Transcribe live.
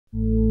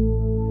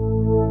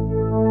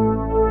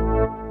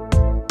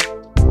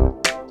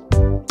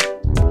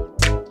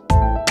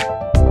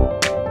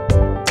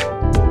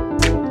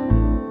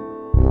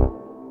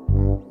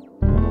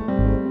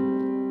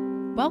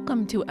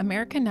to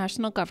American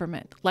National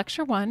Government,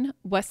 Lecture 1,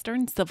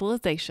 Western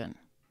Civilization.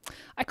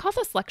 I call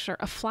this lecture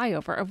a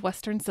flyover of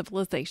Western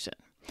civilization.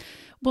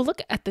 We'll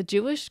look at the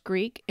Jewish,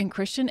 Greek, and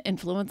Christian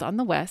influence on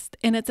the West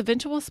and its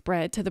eventual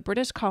spread to the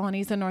British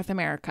colonies in North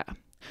America.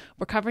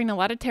 We're covering a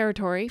lot of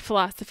territory,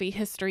 philosophy,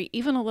 history,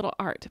 even a little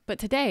art, but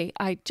today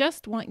I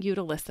just want you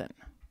to listen.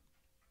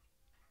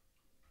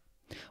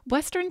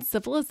 Western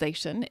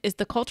civilization is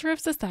the culture of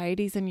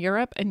societies in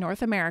Europe and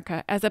North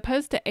America as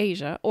opposed to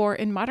Asia or,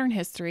 in modern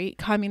history,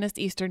 communist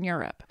Eastern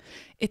Europe.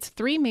 Its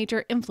three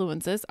major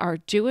influences are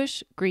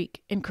Jewish,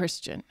 Greek, and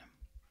Christian.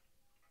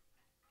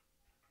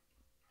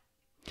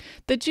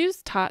 The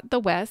Jews taught the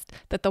West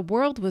that the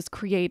world was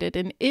created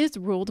and is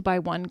ruled by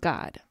one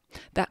God,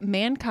 that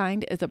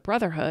mankind is a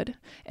brotherhood,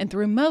 and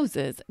through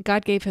Moses,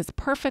 God gave his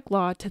perfect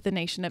law to the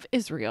nation of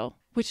Israel,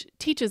 which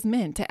teaches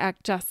men to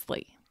act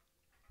justly.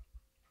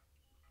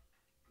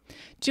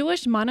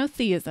 Jewish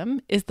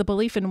monotheism is the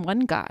belief in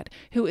one God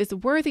who is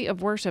worthy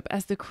of worship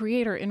as the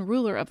creator and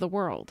ruler of the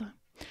world.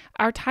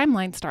 Our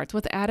timeline starts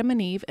with Adam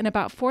and Eve in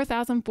about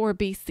 4004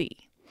 BC.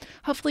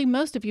 Hopefully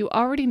most of you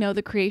already know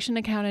the creation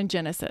account in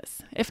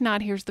Genesis. If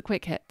not, here's the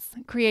quick hits.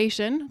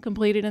 Creation,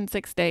 completed in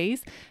 6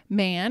 days.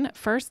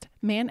 First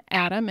man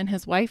Adam and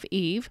his wife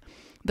Eve.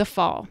 The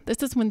fall.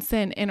 This is when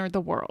sin entered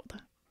the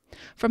world.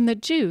 From the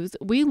Jews,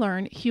 we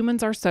learn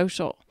humans are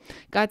social.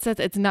 God says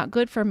it's not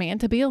good for man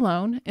to be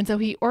alone, and so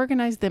he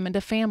organized them into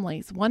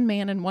families, one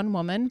man and one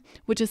woman,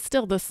 which is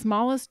still the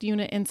smallest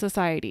unit in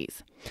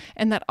societies,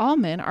 and that all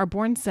men are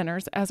born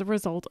sinners as a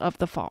result of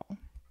the fall.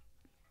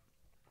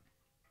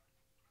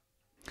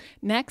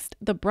 Next,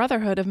 the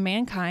brotherhood of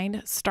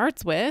mankind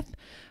starts with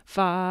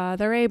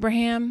Father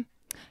Abraham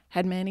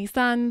had many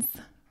sons,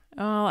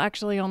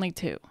 actually only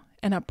 2.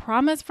 And a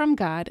promise from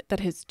God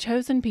that his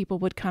chosen people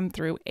would come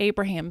through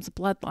Abraham's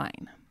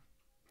bloodline.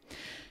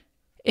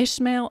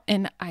 Ishmael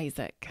and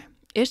Isaac.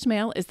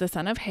 Ishmael is the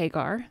son of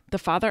Hagar, the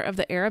father of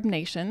the Arab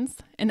nations,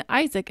 and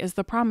Isaac is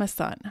the promised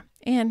son,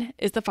 and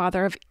is the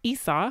father of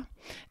Esau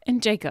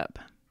and Jacob.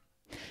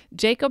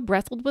 Jacob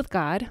wrestled with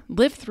God,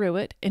 lived through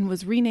it, and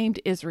was renamed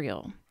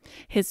Israel.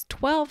 His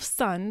 12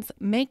 sons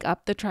make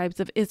up the tribes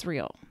of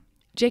Israel.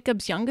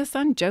 Jacob's youngest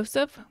son,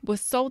 Joseph,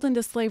 was sold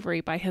into slavery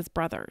by his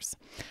brothers.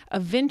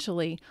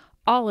 Eventually,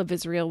 all of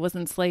Israel was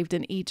enslaved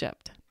in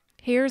Egypt.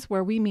 Here's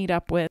where we meet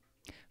up with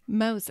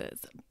Moses,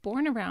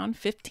 born around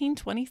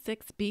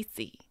 1526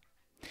 BC.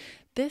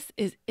 This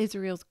is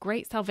Israel's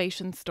great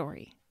salvation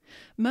story.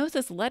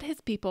 Moses led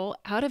his people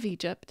out of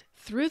Egypt,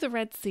 through the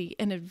Red Sea,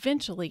 and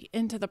eventually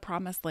into the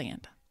Promised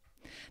Land.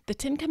 The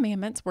 10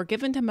 Commandments were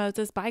given to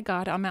Moses by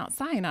God on Mount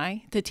Sinai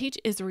to teach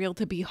Israel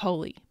to be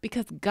holy,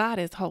 because God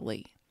is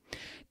holy.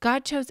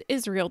 God chose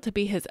Israel to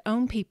be his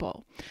own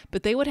people,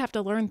 but they would have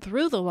to learn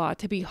through the law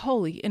to be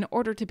holy in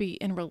order to be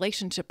in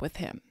relationship with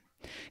him.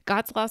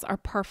 God's laws are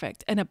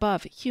perfect and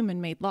above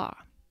human-made law.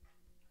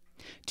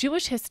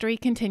 Jewish history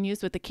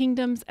continues with the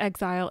kingdoms,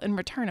 exile, and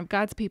return of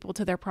God's people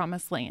to their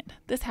promised land.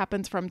 This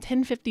happens from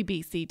 1050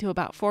 BC to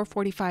about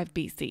 445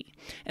 BC,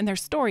 and their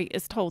story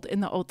is told in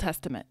the Old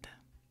Testament.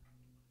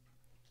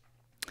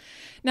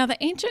 Now,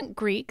 the ancient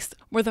Greeks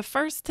were the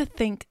first to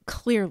think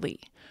clearly.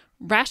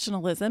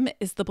 Rationalism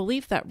is the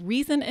belief that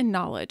reason and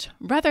knowledge,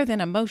 rather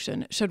than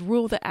emotion, should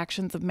rule the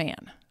actions of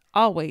man.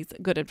 Always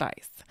good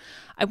advice.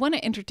 I want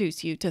to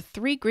introduce you to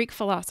 3 Greek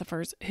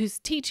philosophers whose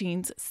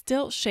teachings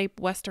still shape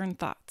Western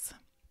thoughts.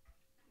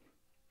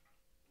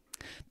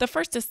 The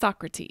first is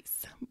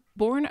Socrates.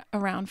 Born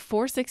around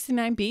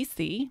 469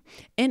 BC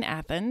in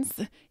Athens,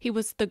 he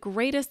was the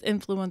greatest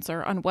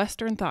influencer on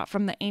Western thought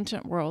from the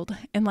ancient world,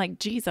 and like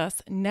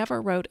Jesus,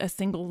 never wrote a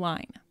single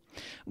line.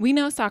 We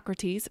know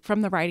Socrates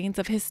from the writings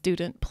of his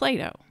student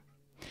Plato.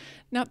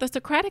 Now, the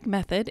Socratic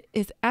method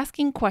is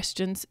asking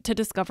questions to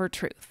discover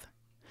truth.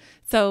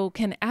 So,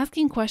 can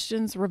asking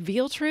questions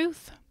reveal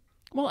truth?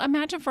 Well,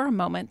 imagine for a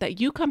moment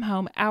that you come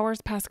home hours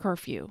past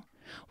curfew.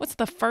 What's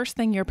the first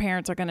thing your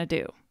parents are going to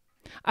do?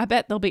 I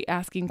bet they'll be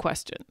asking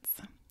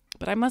questions.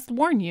 But I must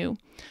warn you,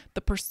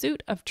 the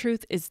pursuit of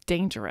truth is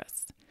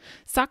dangerous.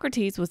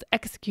 Socrates was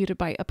executed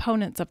by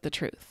opponents of the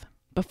truth.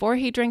 Before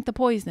he drank the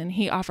poison,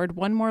 he offered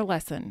one more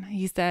lesson.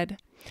 He said,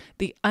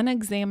 "The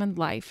unexamined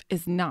life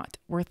is not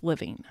worth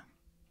living."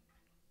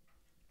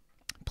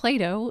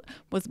 Plato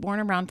was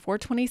born around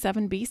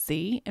 427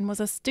 BC and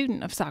was a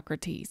student of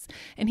Socrates,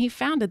 and he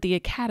founded the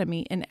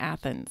Academy in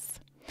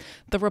Athens.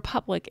 The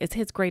Republic is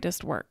his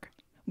greatest work.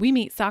 We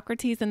meet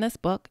Socrates in this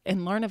book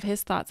and learn of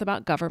his thoughts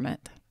about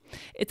government.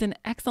 It's an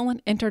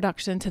excellent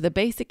introduction to the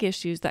basic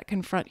issues that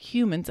confront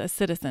humans as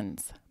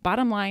citizens.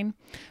 Bottom line,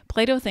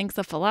 Plato thinks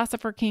a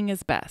philosopher king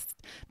is best.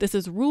 This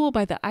is rule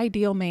by the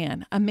ideal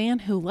man, a man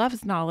who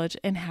loves knowledge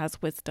and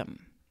has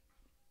wisdom.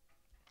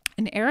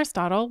 And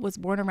Aristotle was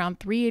born around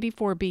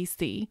 384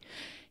 BC.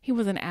 He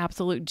was an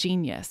absolute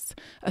genius.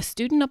 A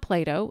student of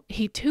Plato,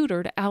 he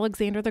tutored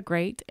Alexander the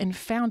Great and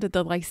founded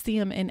the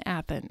Lyceum in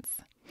Athens.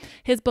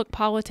 His book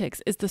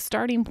Politics is the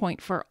starting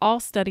point for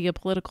all study of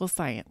political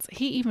science.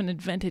 He even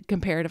invented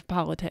comparative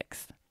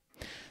politics.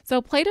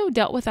 So Plato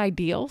dealt with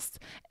ideals,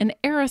 and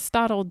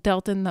Aristotle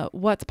dealt in the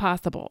what's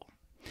possible.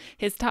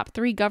 His top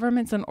three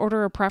governments in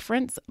order of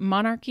preference: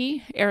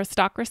 monarchy,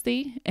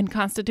 aristocracy, and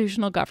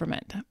constitutional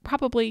government,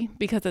 probably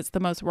because it's the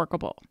most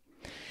workable.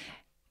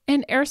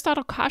 And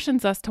Aristotle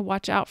cautions us to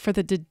watch out for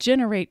the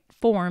degenerate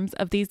forms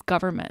of these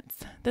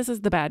governments. This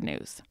is the bad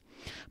news.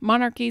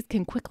 Monarchies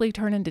can quickly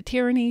turn into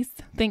tyrannies.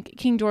 Think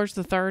King George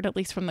III, at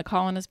least from the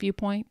colonist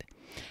viewpoint.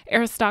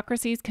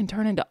 Aristocracies can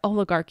turn into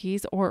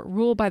oligarchies or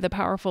rule by the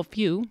powerful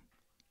few.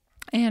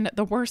 And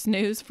the worst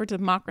news for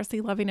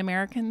democracy-loving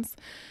Americans,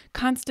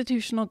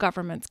 constitutional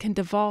governments can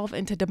devolve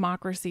into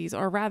democracies,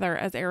 or rather,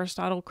 as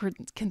Aristotle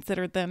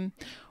considered them,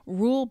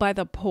 rule by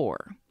the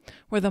poor,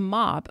 where the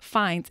mob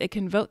finds it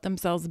can vote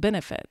themselves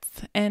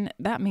benefits, and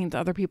that means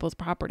other people's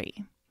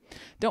property.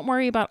 Don't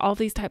worry about all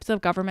these types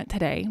of government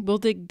today. We'll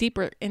dig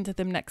deeper into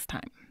them next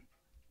time.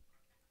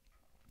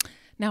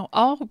 Now,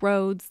 all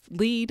roads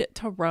lead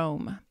to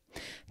Rome.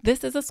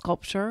 This is a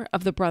sculpture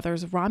of the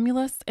brothers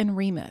Romulus and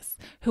Remus,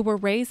 who were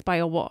raised by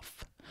a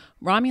wolf.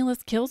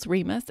 Romulus kills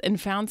Remus and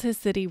founds his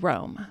city,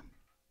 Rome.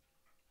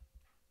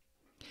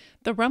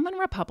 The Roman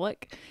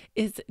Republic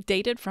is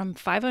dated from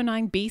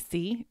 509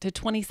 BC to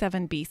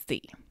 27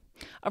 BC.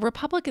 A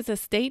republic is a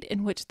state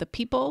in which the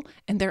people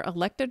and their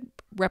elected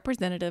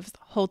representatives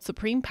hold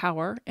supreme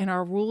power and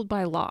are ruled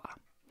by law.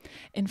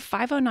 In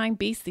 509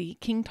 BC,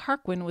 King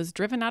Tarquin was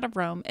driven out of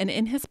Rome, and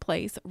in his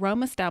place,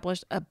 Rome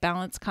established a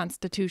balanced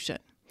constitution.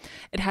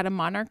 It had a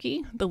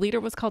monarchy, the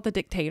leader was called the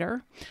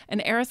dictator,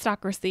 an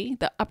aristocracy,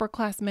 the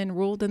upper-class men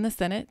ruled in the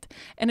Senate,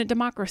 and a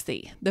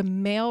democracy, the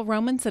male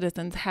Roman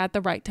citizens had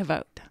the right to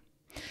vote.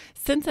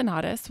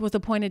 Cincinnatus was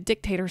appointed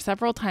dictator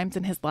several times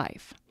in his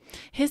life.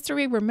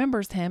 History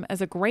remembers him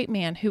as a great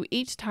man who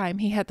each time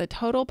he had the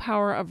total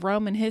power of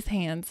Rome in his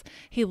hands,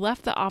 he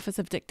left the office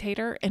of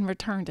dictator and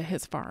returned to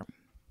his farm.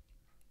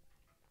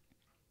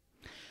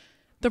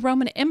 The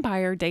Roman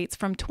Empire dates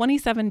from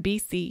 27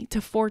 BC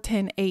to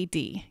 410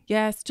 AD.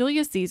 Yes,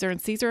 Julius Caesar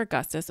and Caesar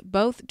Augustus,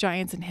 both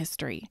giants in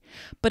history.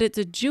 But it's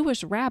a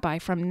Jewish rabbi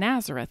from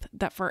Nazareth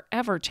that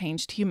forever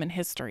changed human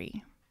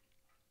history.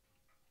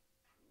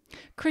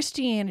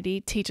 Christianity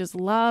teaches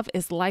love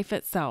is life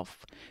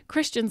itself.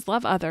 Christians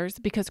love others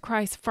because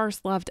Christ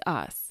first loved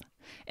us.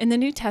 In the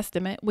New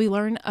Testament, we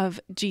learn of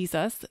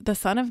Jesus, the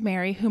son of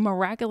Mary, who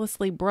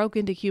miraculously broke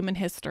into human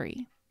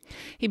history.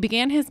 He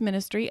began his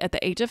ministry at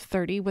the age of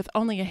 30 with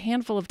only a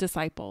handful of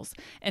disciples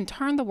and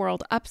turned the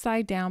world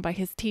upside down by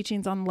his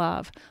teachings on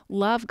love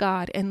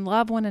God, and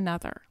love one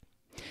another.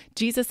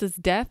 Jesus'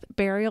 death,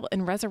 burial,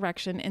 and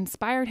resurrection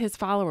inspired his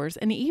followers,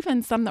 and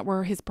even some that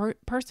were his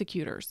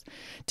persecutors,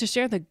 to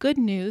share the good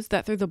news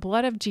that through the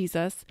blood of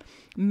Jesus,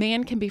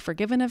 man can be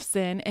forgiven of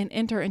sin and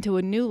enter into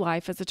a new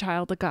life as a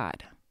child of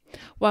God.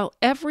 While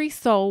every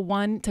soul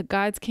won to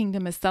God's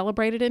kingdom is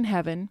celebrated in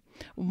heaven,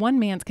 one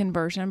man's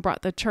conversion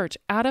brought the church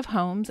out of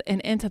homes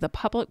and into the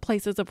public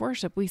places of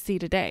worship we see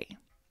today.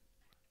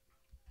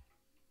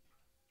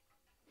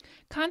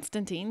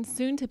 Constantine,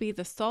 soon to be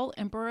the sole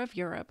emperor of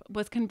Europe,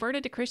 was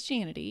converted to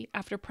Christianity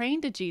after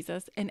praying to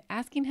Jesus and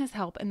asking his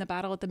help in the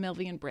battle at the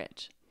Milvian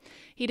Bridge.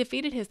 He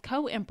defeated his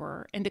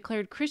co-emperor and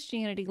declared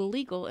Christianity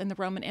legal in the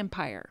Roman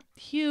Empire.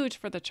 Huge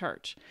for the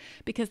church,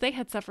 because they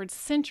had suffered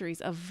centuries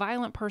of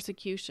violent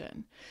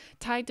persecution,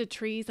 tied to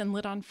trees and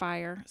lit on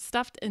fire,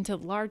 stuffed into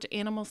large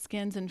animal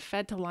skins and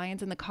fed to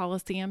lions in the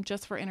Colosseum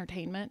just for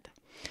entertainment.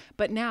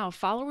 But now,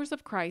 followers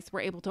of Christ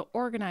were able to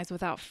organize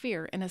without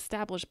fear and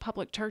establish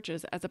public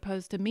churches as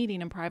opposed to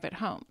meeting in private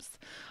homes.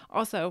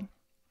 Also,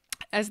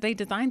 as they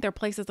designed their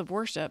places of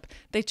worship,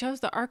 they chose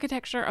the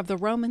architecture of the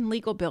Roman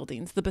legal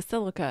buildings, the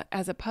basilica,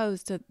 as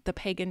opposed to the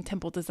pagan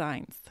temple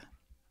designs.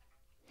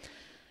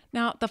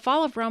 Now, the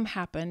fall of Rome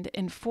happened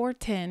in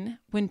 410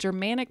 when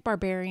Germanic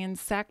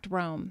barbarians sacked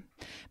Rome.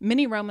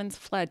 Many Romans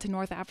fled to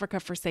North Africa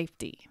for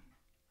safety.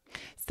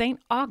 St.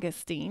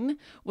 Augustine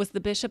was the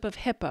bishop of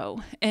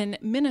Hippo and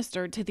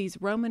ministered to these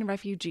Roman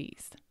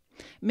refugees.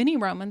 Many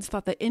Romans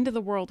thought the end of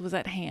the world was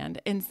at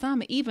hand, and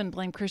some even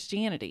blamed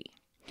Christianity.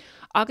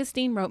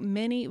 Augustine wrote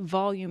many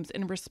volumes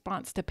in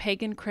response to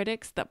pagan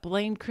critics that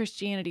blamed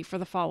Christianity for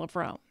the fall of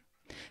Rome.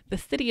 The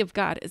City of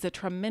God is a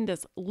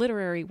tremendous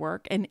literary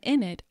work, and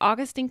in it,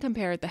 Augustine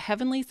compared the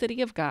heavenly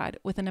city of God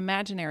with an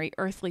imaginary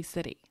earthly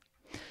city.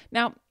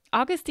 Now,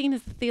 Augustine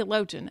is a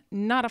theologian,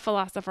 not a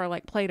philosopher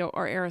like Plato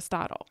or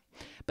Aristotle.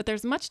 But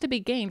there's much to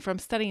be gained from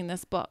studying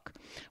this book.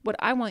 What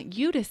I want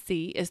you to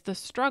see is the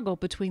struggle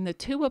between the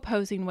two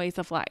opposing ways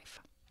of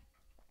life.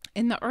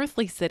 In the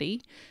earthly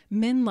city,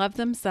 men love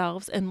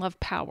themselves and love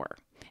power.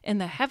 In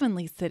the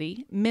heavenly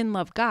city, men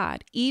love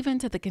God, even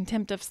to the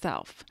contempt of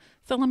self.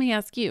 So let me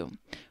ask you,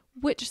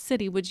 which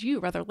city would you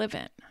rather live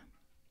in?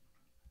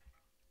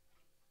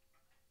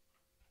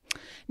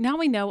 Now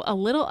we know a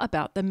little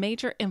about the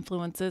major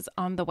influences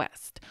on the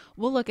West.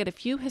 We'll look at a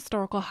few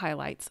historical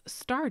highlights,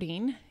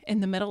 starting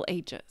in the Middle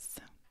Ages.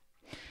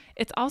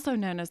 It's also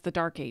known as the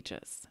Dark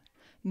Ages.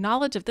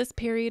 Knowledge of this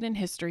period in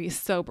history is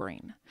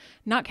sobering.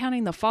 Not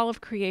counting the fall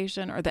of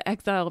creation or the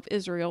exile of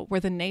Israel, where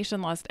the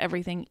nation lost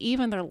everything,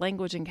 even their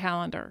language and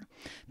calendar.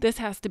 This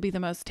has to be the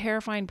most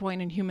terrifying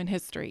point in human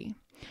history.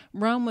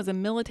 Rome was a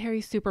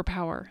military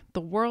superpower,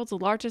 the world's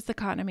largest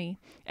economy,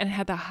 and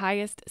had the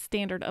highest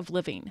standard of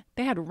living.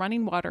 They had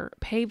running water,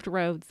 paved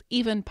roads,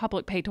 even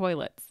public pay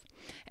toilets.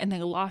 And they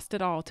lost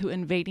it all to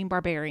invading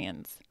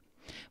barbarians.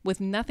 With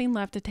nothing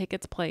left to take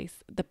its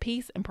place, the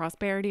peace and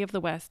prosperity of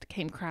the West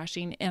came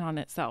crashing in on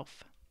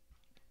itself.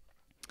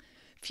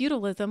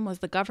 Feudalism was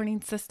the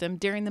governing system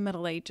during the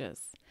Middle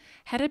Ages.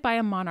 Headed by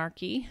a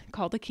monarchy,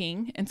 called a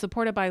king, and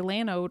supported by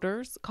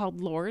landowners, called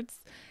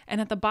lords,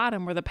 and at the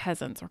bottom were the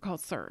peasants, or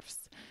called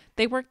serfs.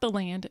 They worked the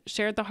land,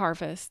 shared the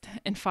harvest,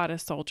 and fought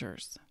as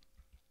soldiers.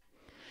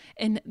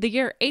 In the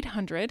year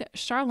 800,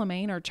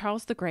 Charlemagne, or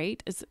Charles the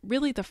Great, is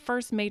really the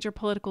first major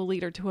political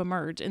leader to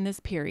emerge in this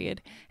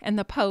period, and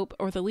the Pope,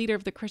 or the leader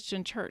of the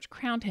Christian Church,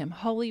 crowned him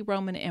Holy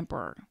Roman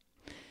Emperor.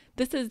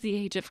 This is the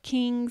age of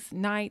kings,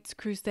 knights,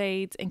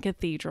 crusades, and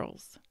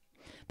cathedrals.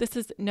 This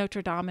is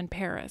Notre Dame in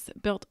Paris,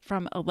 built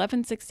from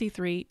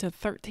 1163 to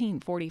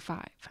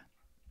 1345.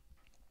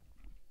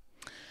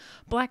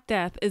 Black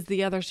Death is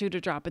the other shoe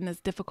to drop in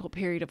this difficult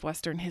period of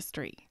Western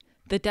history.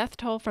 The death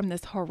toll from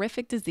this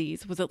horrific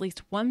disease was at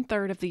least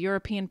 1/3 of the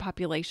European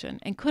population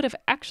and could have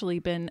actually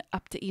been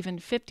up to even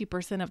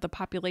 50% of the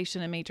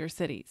population in major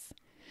cities.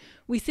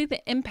 We see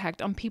the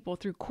impact on people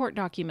through court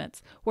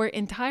documents where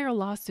entire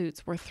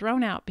lawsuits were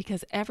thrown out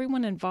because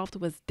everyone involved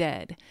was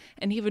dead,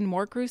 and even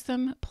more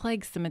gruesome,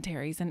 plague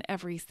cemeteries in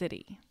every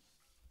city.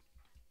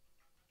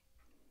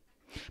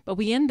 But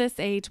we end this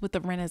age with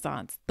the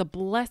Renaissance, the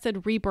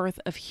blessed rebirth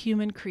of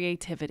human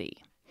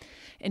creativity.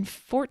 In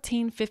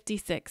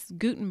 1456,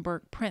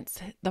 Gutenberg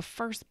prints the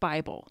first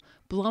Bible,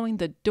 blowing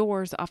the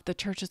doors off the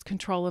church's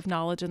control of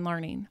knowledge and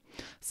learning.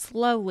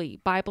 Slowly,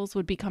 Bibles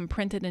would become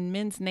printed in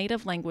men's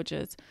native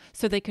languages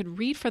so they could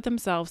read for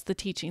themselves the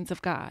teachings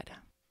of God.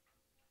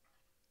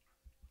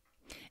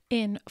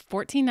 In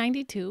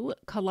 1492,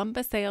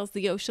 Columbus sails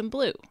the ocean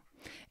blue.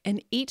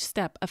 In each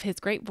step of his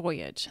great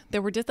voyage,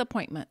 there were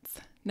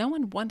disappointments. No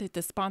one wanted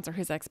to sponsor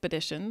his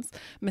expeditions.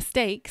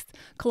 Mistakes,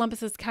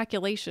 Columbus's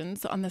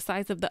calculations on the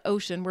size of the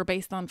ocean were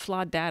based on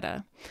flawed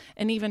data.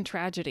 And even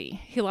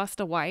tragedy. He lost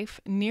a wife,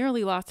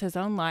 nearly lost his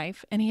own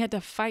life, and he had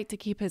to fight to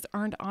keep his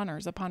earned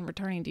honors upon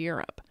returning to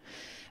Europe.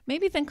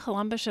 Maybe then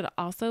Columbus should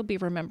also be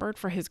remembered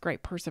for his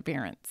great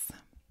perseverance.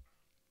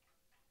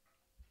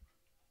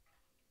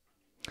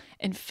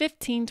 In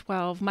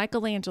 1512,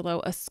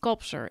 Michelangelo, a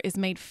sculptor, is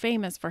made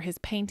famous for his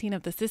painting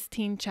of the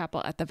Sistine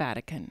Chapel at the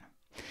Vatican.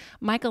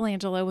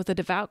 Michelangelo was a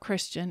devout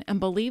Christian and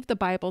believed the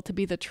Bible to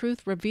be the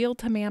truth revealed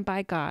to man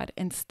by God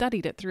and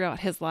studied it throughout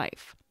his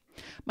life.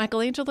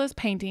 Michelangelo's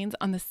paintings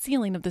on the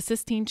ceiling of the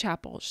Sistine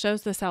Chapel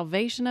shows the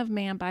salvation of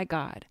man by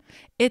God.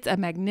 It's a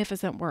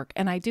magnificent work,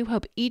 and I do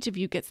hope each of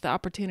you gets the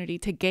opportunity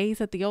to gaze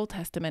at the Old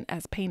Testament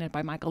as painted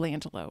by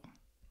Michelangelo.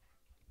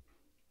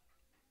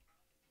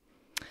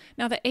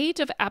 Now, the age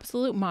of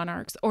absolute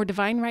monarchs or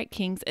divine right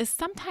kings is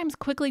sometimes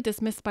quickly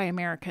dismissed by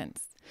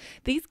Americans.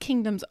 These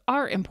kingdoms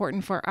are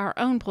important for our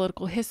own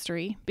political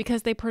history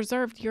because they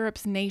preserved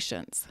Europe's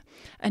nations.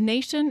 A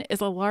nation is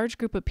a large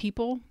group of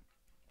people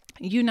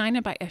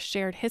united by a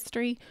shared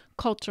history,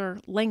 culture,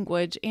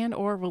 language, and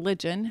or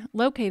religion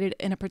located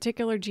in a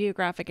particular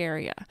geographic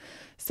area.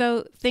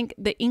 So think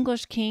the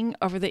English king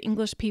over the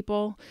English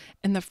people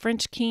and the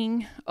French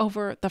king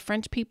over the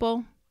French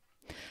people.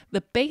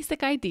 The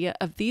basic idea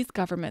of these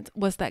governments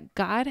was that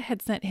God had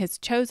sent his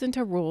chosen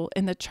to rule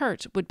and the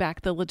church would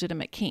back the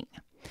legitimate king.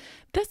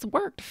 This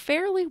worked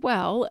fairly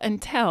well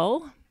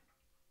until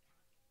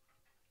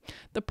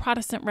the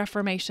Protestant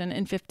Reformation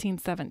in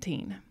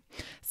 1517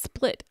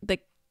 split the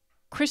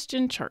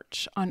Christian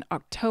church on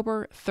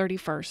October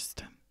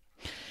 31st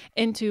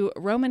into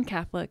Roman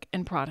Catholic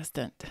and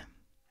Protestant.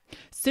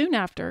 Soon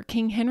after,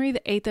 King Henry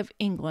VIII of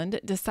England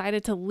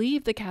decided to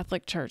leave the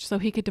Catholic Church so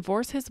he could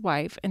divorce his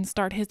wife and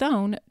start his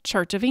own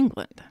Church of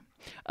England,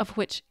 of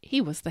which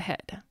he was the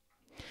head.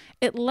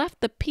 It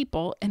left the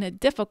people in a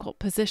difficult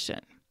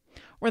position.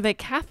 Were they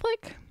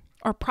Catholic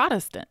or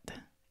Protestant?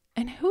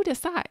 And who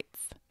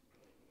decides?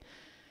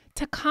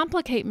 To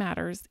complicate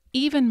matters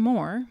even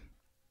more,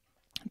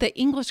 the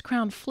English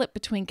crown flipped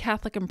between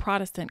Catholic and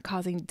Protestant,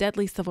 causing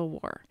deadly civil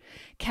war.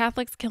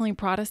 Catholics killing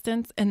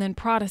Protestants and then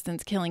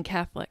Protestants killing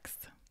Catholics.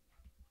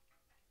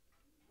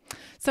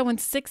 So in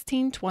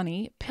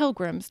 1620,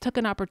 pilgrims took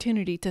an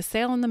opportunity to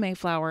sail in the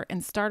Mayflower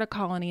and start a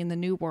colony in the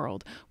New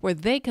World where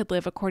they could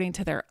live according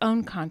to their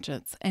own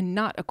conscience and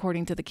not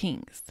according to the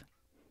king's.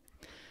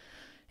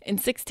 In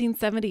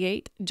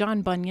 1678,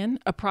 John Bunyan,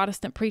 a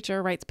Protestant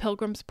preacher, writes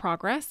Pilgrim's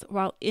Progress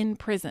while in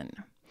prison.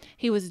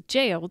 He was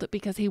jailed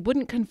because he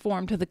wouldn't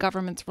conform to the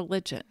government's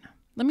religion.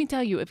 Let me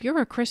tell you, if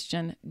you're a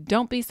Christian,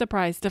 don't be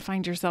surprised to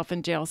find yourself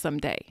in jail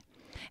someday.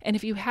 And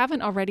if you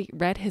haven't already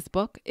read his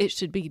book, it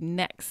should be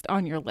next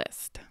on your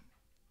list.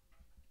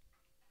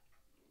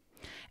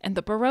 And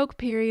the Baroque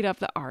period of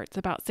the arts,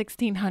 about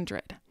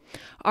 1600.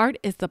 Art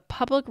is the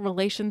public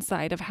relations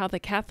side of how the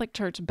Catholic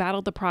Church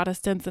battled the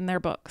Protestants in their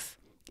books.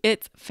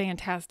 It's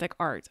fantastic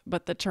art,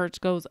 but the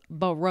church goes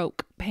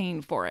Baroque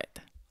paying for it.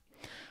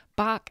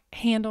 Bach,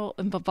 Handel,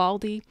 and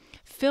Vivaldi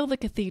fill the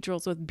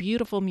cathedrals with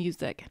beautiful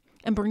music.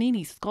 And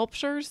Bernini's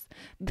sculptures,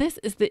 this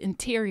is the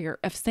interior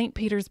of St.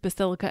 Peter's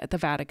Basilica at the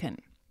Vatican.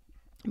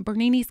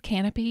 Bernini's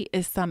canopy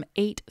is some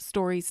 8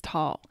 stories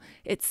tall.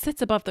 It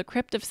sits above the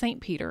crypt of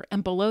St. Peter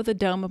and below the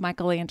dome of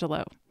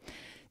Michelangelo.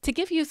 To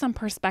give you some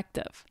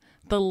perspective,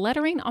 the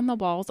lettering on the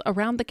walls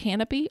around the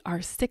canopy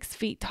are 6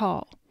 feet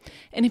tall.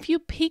 And if you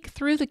peek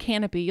through the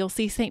canopy, you'll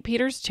see St.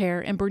 Peter's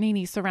chair and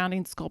Bernini's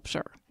surrounding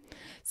sculpture.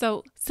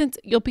 So, since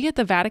you'll be at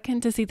the Vatican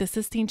to see the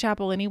Sistine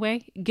Chapel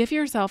anyway, give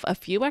yourself a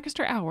few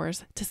extra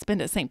hours to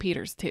spend at St.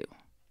 Peter's too.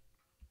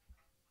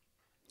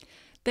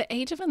 The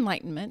Age of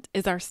Enlightenment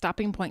is our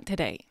stopping point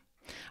today.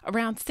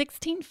 Around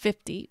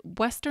 1650,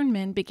 Western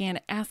men began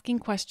asking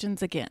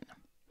questions again.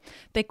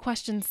 They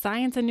questioned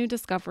science and new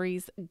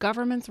discoveries,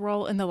 government's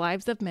role in the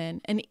lives of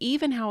men, and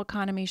even how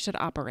economies should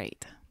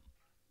operate.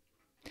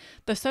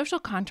 The social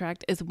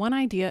contract is one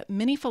idea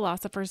many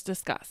philosophers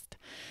discussed.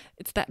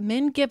 It's that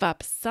men give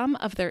up some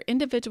of their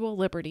individual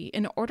liberty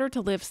in order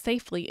to live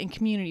safely in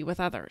community with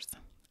others.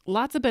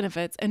 Lots of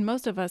benefits, and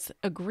most of us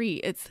agree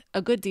it's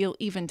a good deal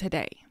even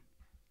today.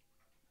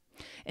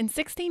 In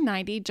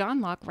 1690,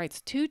 John Locke writes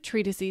 2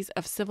 treatises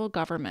of civil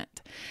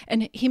government,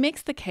 and he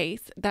makes the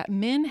case that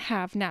men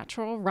have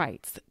natural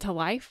rights to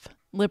life,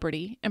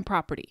 liberty, and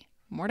property.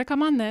 More to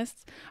come on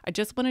this. I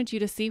just wanted you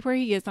to see where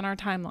he is on our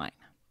timeline.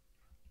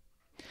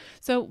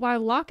 So while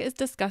Locke is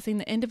discussing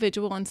the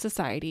individual and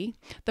society,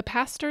 the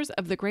pastors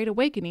of the Great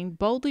Awakening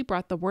boldly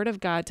brought the word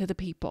of God to the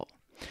people.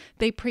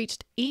 They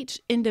preached each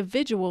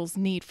individual's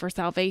need for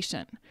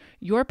salvation.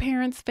 Your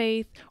parents'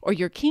 faith, or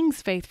your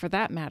king's faith for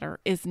that matter,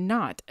 is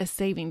not a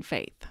saving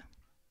faith.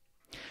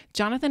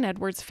 Jonathan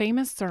Edwards'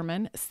 famous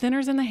sermon,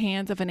 Sinners in the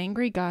Hands of an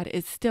Angry God,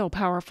 is still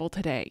powerful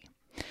today.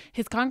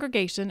 His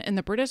congregation in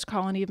the British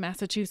colony of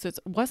Massachusetts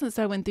wasn't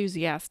so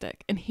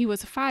enthusiastic, and he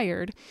was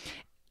fired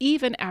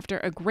even after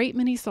a great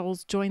many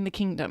souls joined the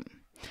kingdom.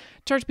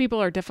 Church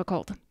people are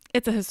difficult.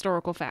 It's a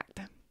historical fact.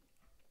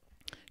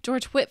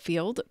 George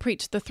Whitefield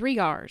preached the 3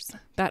 R's,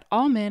 that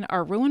all men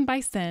are ruined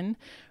by sin,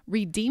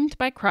 redeemed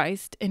by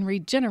Christ, and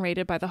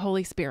regenerated by the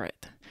Holy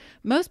Spirit.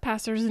 Most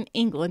pastors in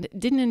England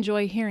didn't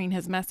enjoy hearing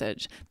his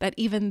message, that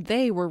even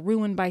they were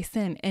ruined by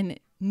sin and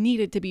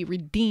needed to be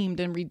redeemed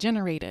and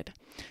regenerated.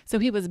 So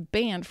he was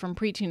banned from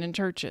preaching in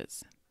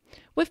churches.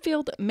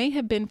 Whitefield may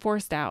have been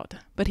forced out,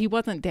 but he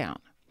wasn't down.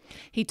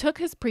 He took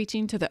his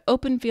preaching to the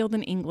open field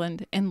in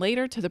England and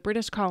later to the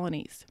British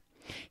colonies.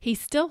 He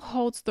still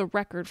holds the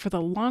record for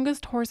the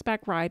longest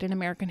horseback ride in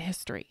American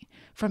history,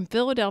 from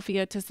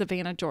Philadelphia to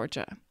Savannah,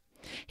 Georgia.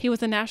 He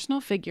was a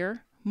national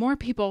figure. More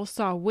people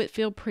saw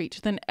Whitefield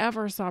preach than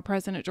ever saw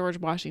President George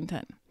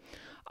Washington.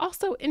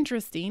 Also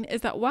interesting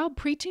is that while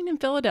preaching in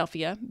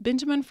Philadelphia,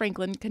 Benjamin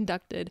Franklin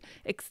conducted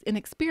an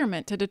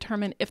experiment to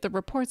determine if the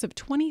reports of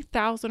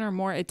 20,000 or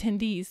more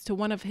attendees to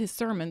one of his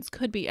sermons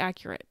could be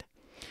accurate.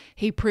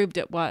 He proved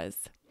it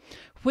was.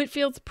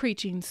 Whitefield's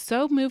preaching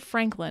so moved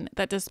Franklin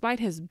that despite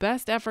his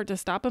best effort to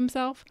stop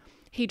himself,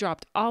 he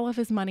dropped all of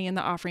his money in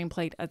the offering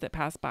plate as it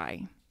passed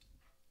by.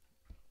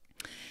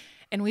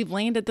 And we've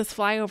landed this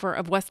flyover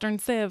of Western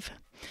Civ.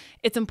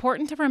 It's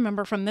important to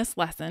remember from this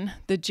lesson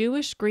the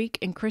Jewish, Greek,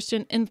 and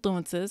Christian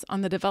influences on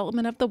the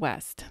development of the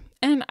West,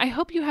 and I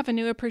hope you have a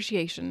new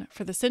appreciation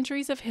for the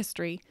centuries of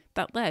history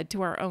that led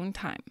to our own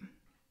time.